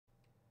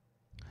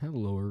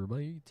Hello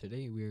everybody,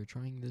 today we are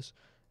trying this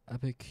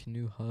epic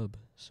new hub.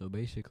 So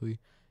basically,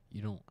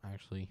 you don't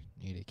actually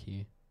need a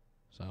key.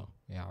 So,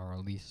 yeah, or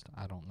at least,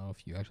 I don't know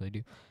if you actually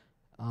do.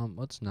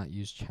 Let's not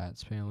use chat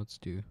spam, let's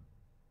do...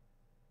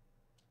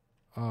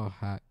 Oh,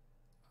 hack.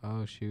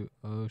 Oh, shoot.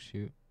 Oh,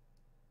 shoot.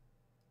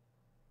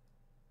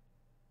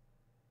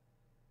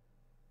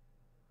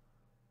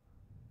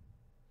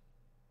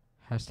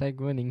 Hashtag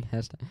winning,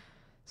 hashtag...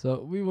 So,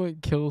 we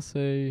want kill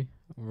say,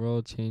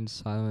 world change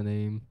silent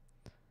aim,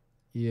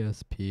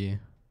 ESP.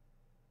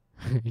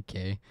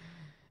 Okay.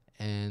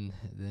 And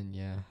then,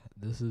 yeah,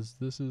 this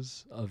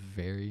is a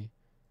very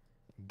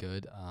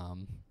good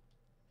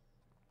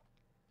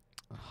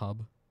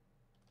hub.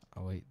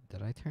 Oh wait,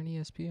 did I turn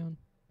ESP on?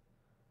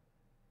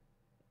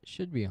 It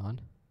should be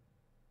on.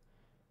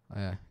 Oh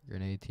yeah,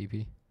 grenade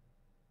TP.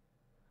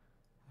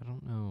 I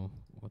don't know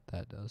what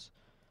that does.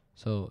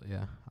 So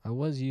yeah, I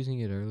was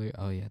using it earlier.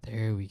 Oh yeah,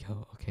 there we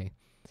go. Okay,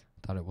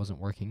 thought it wasn't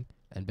working.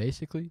 And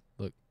basically,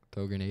 look,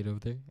 throw a grenade over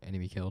there,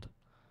 enemy killed.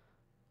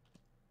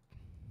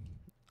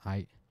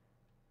 Wait,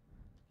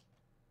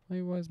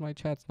 why is my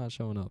chat's not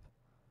showing up?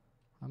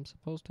 I'm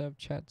supposed to have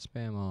chat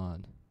spam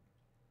on.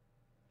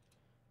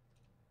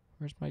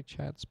 Where's my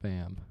chat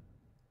spam?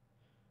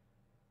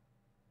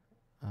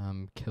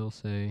 Kill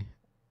say.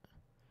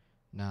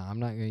 Nah, I'm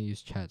not gonna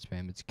use chat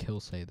spam. It's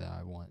kill say that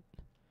I want.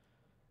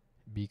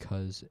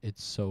 Because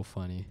it's so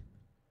funny.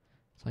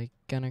 It's like,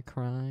 gonna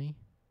cry?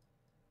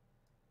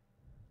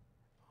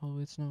 Oh,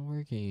 it's not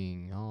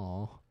working.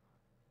 Oh.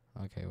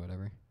 Okay,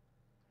 whatever.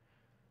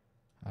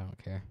 I don't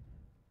care.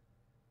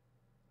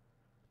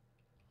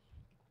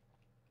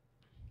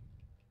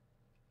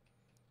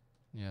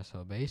 Yeah,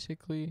 so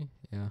basically,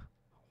 yeah.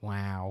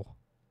 Wow.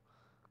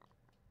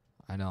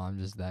 I know, I'm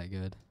just that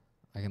good.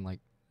 I can, like,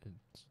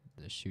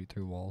 shoot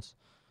through walls.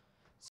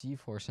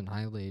 C-Force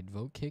Annihilated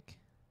Vote Kick?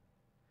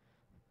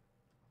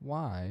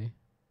 Why?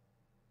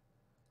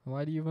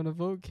 Why do you want to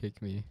vote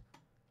kick me?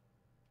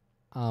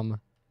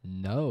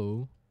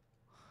 No.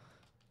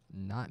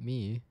 Not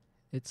me.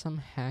 It's some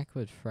hack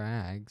with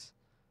frags.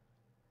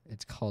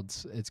 It's called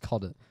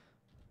a...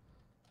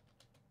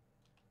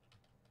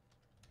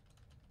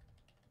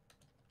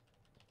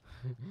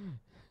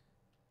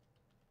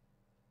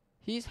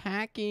 He's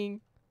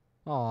hacking.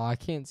 Oh, I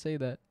can't say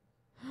that.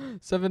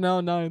 7 out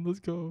of 9, let's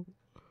go.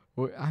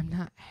 Wait, I'm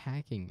not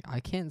hacking.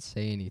 I can't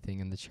say anything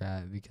in the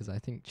chat because I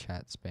think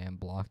chat spam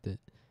blocked it.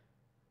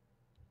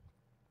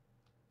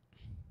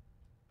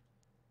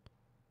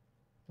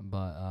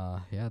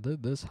 But yeah,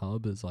 this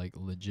hub is like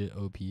legit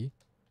OP.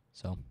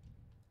 So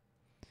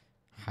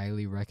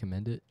highly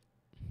recommend it.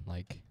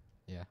 Like,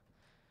 yeah.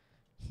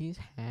 He's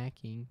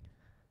hacking.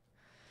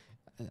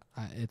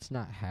 It's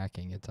not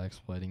hacking, it's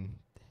exploiting.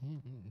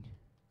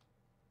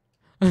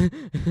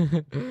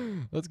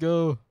 Let's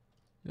go.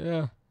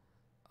 Yeah.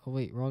 Oh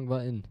wait, wrong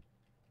button.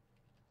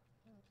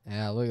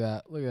 Yeah, look at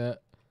that. Look at that.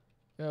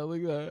 Yeah,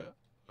 look at that.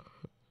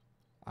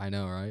 I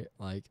know, right?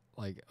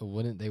 Like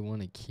wouldn't they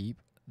want to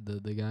keep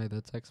the guy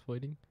that's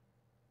exploiting?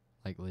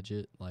 Like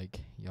legit, like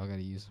y'all got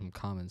to use some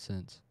common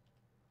sense.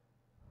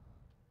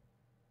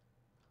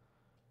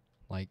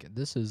 Like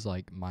this is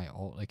like my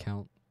alt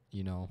account,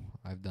 you know.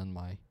 I've done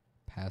my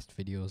past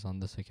videos on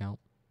this account.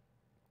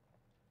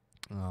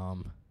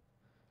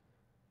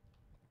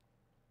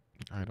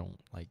 I don't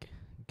like,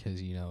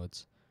 cuz you know,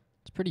 it's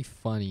pretty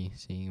funny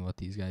seeing what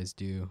these guys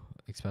do,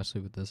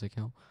 especially with this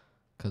account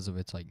cuz of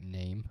its like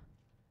name.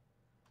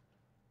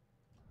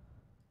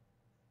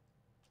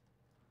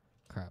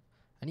 Crap.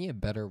 I need a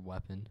better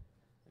weapon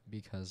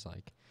because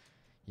like,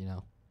 you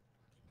know,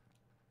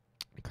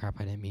 crap,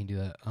 I didn't mean to do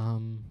that.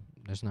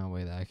 There's no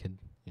way that I could,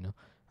 you know,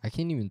 I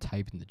can't even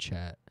type in the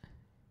chat.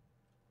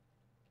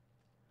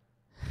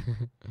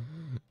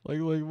 like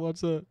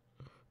what's a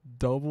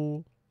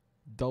double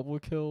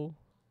kill?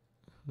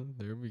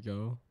 There we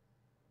go.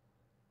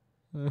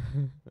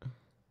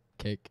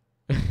 Kick.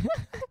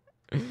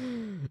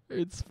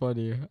 It's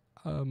funny.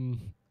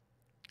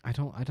 I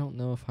don't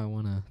know if I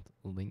want to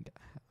link.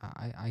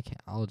 I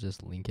can't. I'll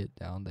just link it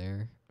down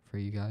there for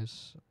you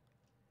guys.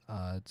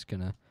 It's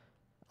gonna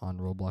on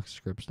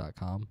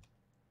robloxscripts.com.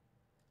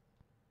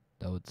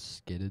 Though it's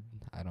skidded,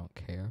 I don't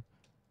care.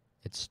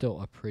 It's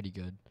still a pretty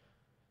good.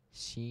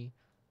 See,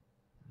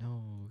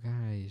 no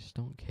guys,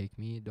 don't kick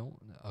me. Don't.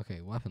 Okay,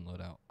 weapon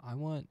loadout. I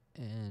want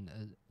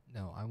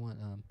no, I want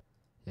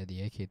yeah,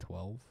 the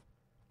AK-12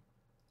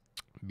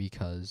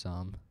 because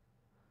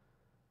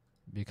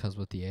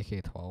with the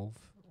AK-12,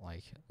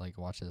 like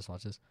watch this,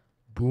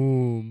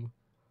 boom,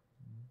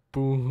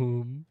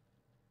 boom,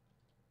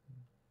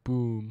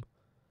 boom,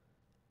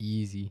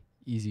 easy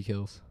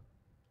kills,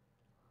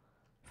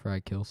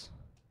 frag kills.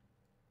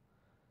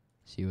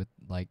 See,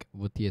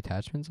 with the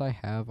attachments I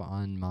have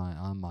on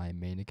my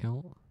main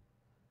account,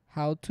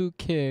 how to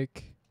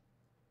kick,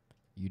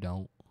 you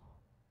don't.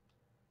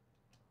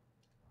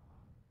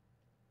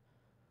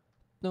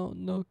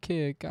 No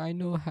kick. I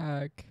know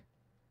hack.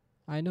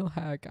 I know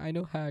hack.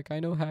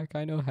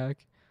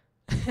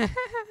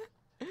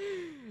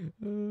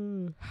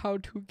 How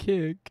to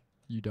kick?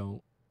 You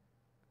don't.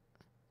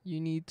 You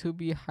need to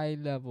be high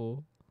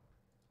level.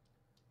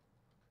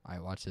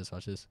 Alright, watch this,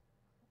 watch this.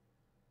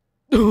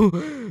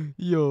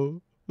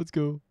 Yo, let's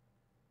go.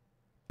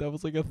 That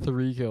was like a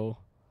 3 kill.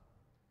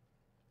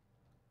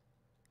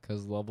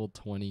 Cause level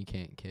 20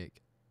 can't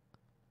kick.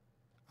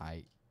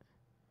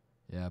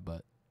 Yeah,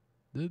 but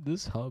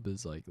this hub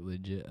is like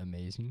legit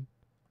amazing.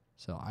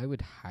 So I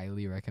would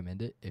highly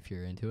recommend it if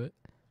you're into it.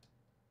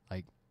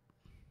 Like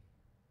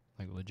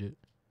legit.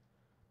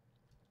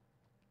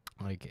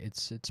 Like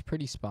it's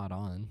pretty spot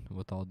on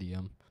with all the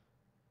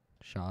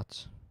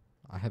shots.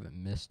 I haven't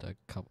missed a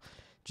couple.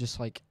 Just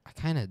like I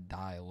kind of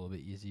die a little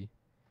bit easy.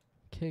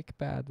 Kick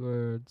bad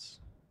words.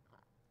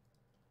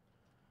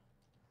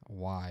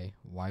 Why?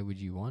 Why would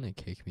you want to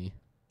kick me?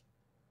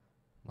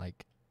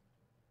 Like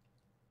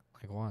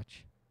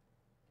watch.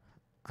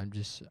 I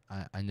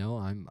know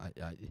I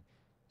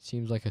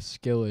seems like a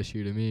skill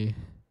issue to me.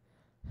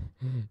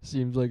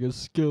 Seems like a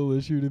skill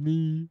issue to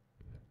me.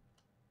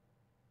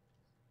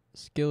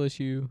 Skill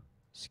issue.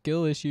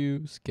 Skill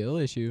issue. Skill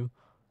issue.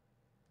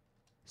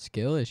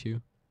 Skill issue.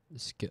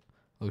 Skill.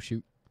 Oh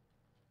shoot.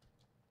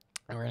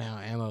 I ran out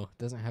of ammo.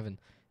 Doesn't have an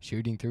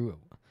shooting through.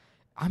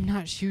 I'm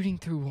not shooting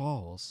through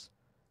walls.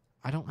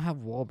 I don't have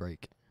wall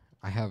break.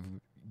 I have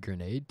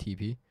grenade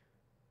TP.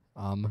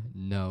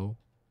 No.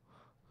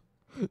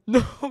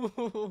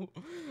 No.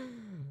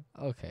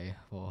 Okay,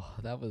 well,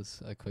 that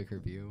was a quick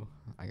review.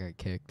 I got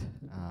kicked.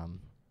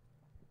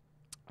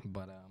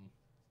 But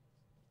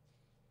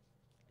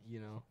you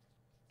know,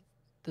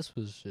 this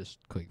was just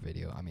a quick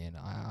video. I mean,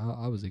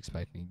 I was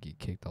expecting to get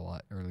kicked a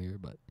lot earlier,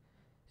 but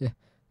yeah.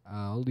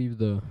 I'll leave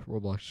the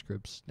Roblox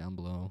scripts down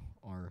below,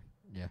 or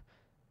yeah.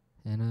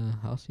 And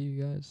I'll see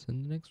you guys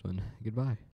in the next one. Goodbye.